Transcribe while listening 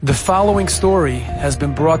The following story has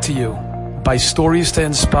been brought to you by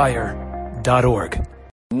StoriesToInspire.org.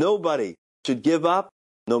 Nobody should give up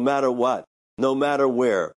no matter what, no matter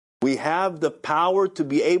where. We have the power to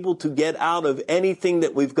be able to get out of anything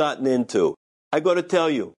that we've gotten into. I got to tell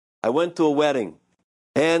you, I went to a wedding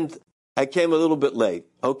and I came a little bit late.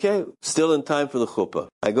 Okay, still in time for the chuppah.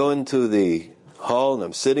 I go into the hall and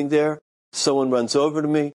I'm sitting there. Someone runs over to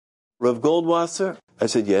me. Rav Goldwasser? I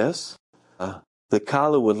said, yes. The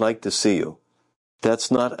Kallah would like to see you.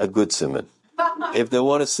 That's not a good simon. If they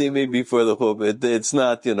want to see me before the chuppah, it's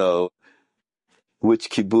not, which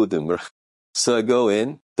kibudim. So I go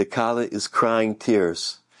in. The Kallah is crying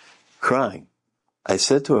tears. Crying. I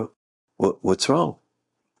said to her, what's wrong?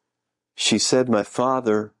 She said, my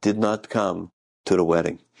father did not come to the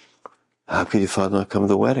wedding. How could your father not come to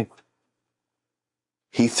the wedding?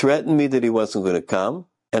 He threatened me that he wasn't going to come.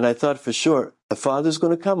 And I thought for sure, the father's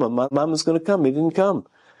going to come, my mama's going to come. He didn't come.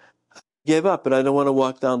 I gave up, but I don't want to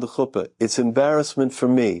walk down the chuppah. It's embarrassment for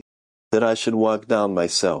me that I should walk down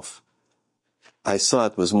myself. I saw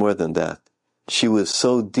it was more than that. She was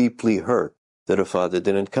so deeply hurt that her father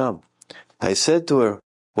didn't come. I said to her,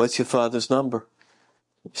 what's your father's number?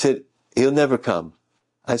 She said, he'll never come.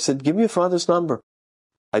 I said, give me your father's number.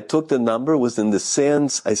 I took the number, it was in the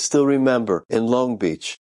sands, I still remember, in Long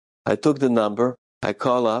Beach. I took the number. I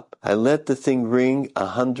call up. I let the thing ring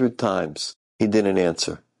 100 times. He didn't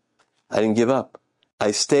answer. I didn't give up.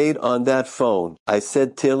 I stayed on that phone. I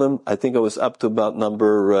said to him, I think I was up to about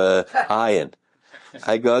number Ayin.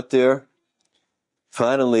 I got there.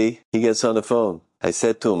 Finally, he gets on the phone. I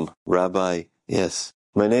said to him, Rabbi, yes,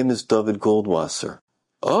 my name is Dovid Goldwasser.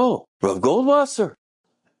 Oh, Rav Goldwasser.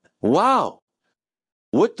 Wow.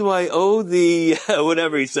 What do I owe the,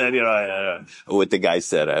 whatever he said, what the guy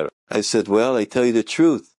said. I said, well, I tell you the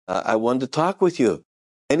truth. I wanted to talk with you.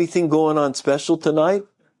 Anything going on special tonight?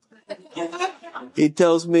 He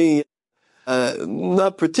tells me,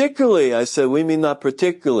 not particularly. I said, we mean not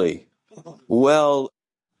particularly. Well,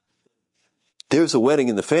 there's a wedding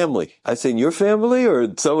in the family. I said, your family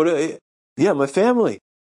or someone? Yeah, my family.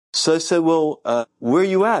 So I said, well, where are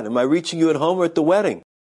you at? Am I reaching you at home or at the wedding?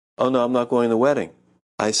 Oh, no, I'm not going to the wedding.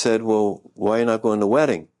 I said, well, why are you not going to the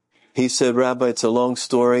wedding? He said, Rabbi, it's a long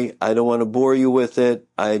story. I don't want to bore you with it.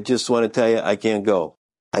 I just want to tell you I can't go.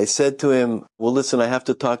 I said to him, well, listen, I have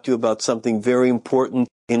to talk to you about something very important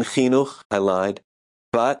in chinuch. I lied.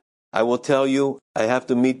 But I will tell you, I have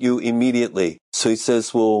to meet you immediately. So he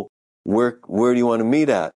says, well, where do you want to meet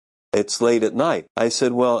at? It's late at night. I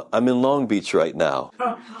said, well, I'm in Long Beach right now.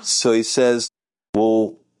 So he says,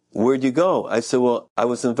 well, where'd you go? I said, well, I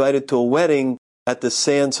was invited to a wedding at the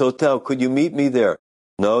Sands Hotel. Could you meet me there?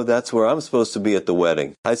 No, that's where I'm supposed to be at the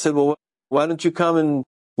wedding. I said, well, why don't you come and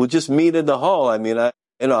we'll just meet in the hall? I mean, I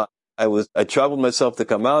troubled myself to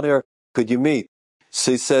come out here. Could you meet?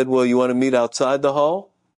 So he said, well, you want to meet outside the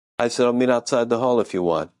hall? I said, I'll meet outside the hall if you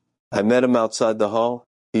want. I met him outside the hall.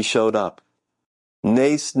 He showed up.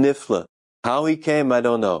 Nes Nifla. How he came, I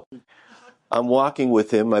don't know. I'm walking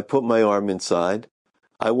with him. I put my arm inside.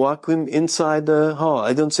 I walk him inside the hall.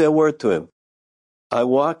 I don't say a word to him. I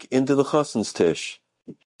walk into the chassan's tish.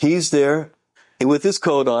 He's there with his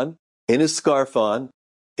coat on, in his scarf on,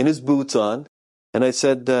 in his boots on. And I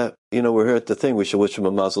said, we're here at the thing. We should wish him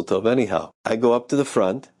a mazel tov anyhow. I go up to the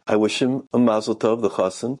front. I wish him a mazel tov, the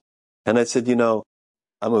chassan. And I said, I'm a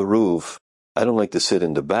ruv. I don't like to sit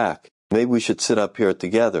in the back. Maybe we should sit up here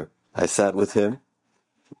together. I sat with him.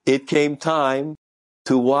 It came time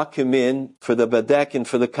to walk him in for the badek and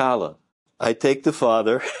for the Kallah. I take the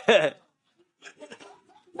father.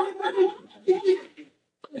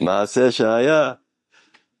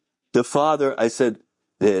 The father, I said,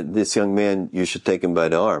 this young man, you should take him by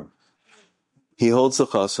the arm. He holds the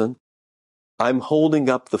chassan. I'm holding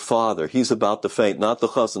up the father. He's about to faint, not the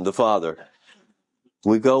chassan, the father.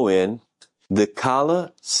 We go in. The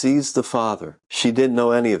Kallah sees the father. She didn't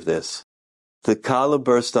know any of this. The Kallah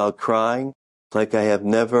burst out crying like I have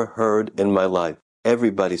never heard in my life.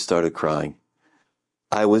 Everybody started crying.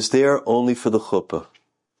 I was there only for the chuppah.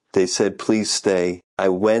 They said, please stay. I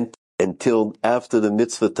went until after the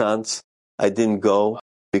mitzvah tanz. I didn't go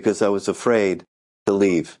because I was afraid to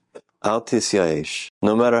leave. Al tisyaesh.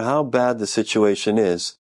 No matter how bad the situation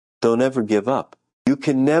is, don't ever give up. You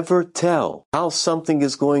can never tell how something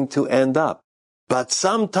is going to end up. But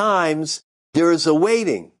sometimes there is a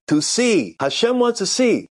waiting to see. Hashem wants to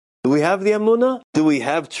see. Do we have the Emunah? Do we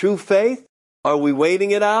have true faith? Are we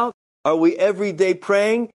waiting it out? Are we every day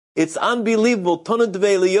praying? It's unbelievable. Tona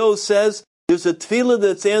Dveilio says there's a tefillah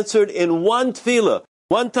that's answered in one tefillah.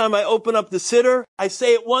 One time I open up the siddur, I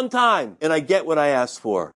say it one time, and I get what I asked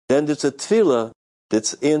for. Then there's a tefillah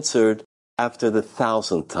that's answered after the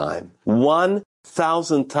 1,000th time.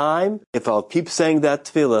 1,000th time, if I'll keep saying that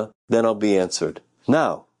tefillah, then I'll be answered.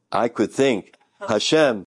 Now, I could think,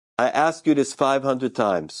 Hashem, I ask you this 500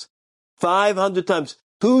 times. 500 times.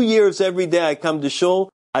 2 years every day I come to shul,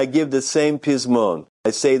 I give the same pizmon.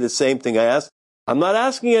 I say the same thing I ask. I'm not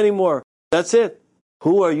asking anymore. That's it.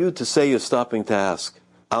 Who are you to say you're stopping to ask?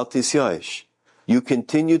 Al tisyoish. You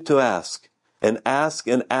continue to ask and ask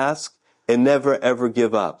and ask and never ever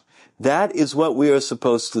give up. That is what we are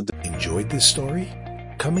supposed to do. Enjoyed this story?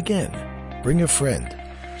 Come again. Bring a friend.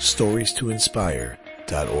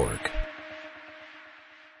 StoriesToInspire.org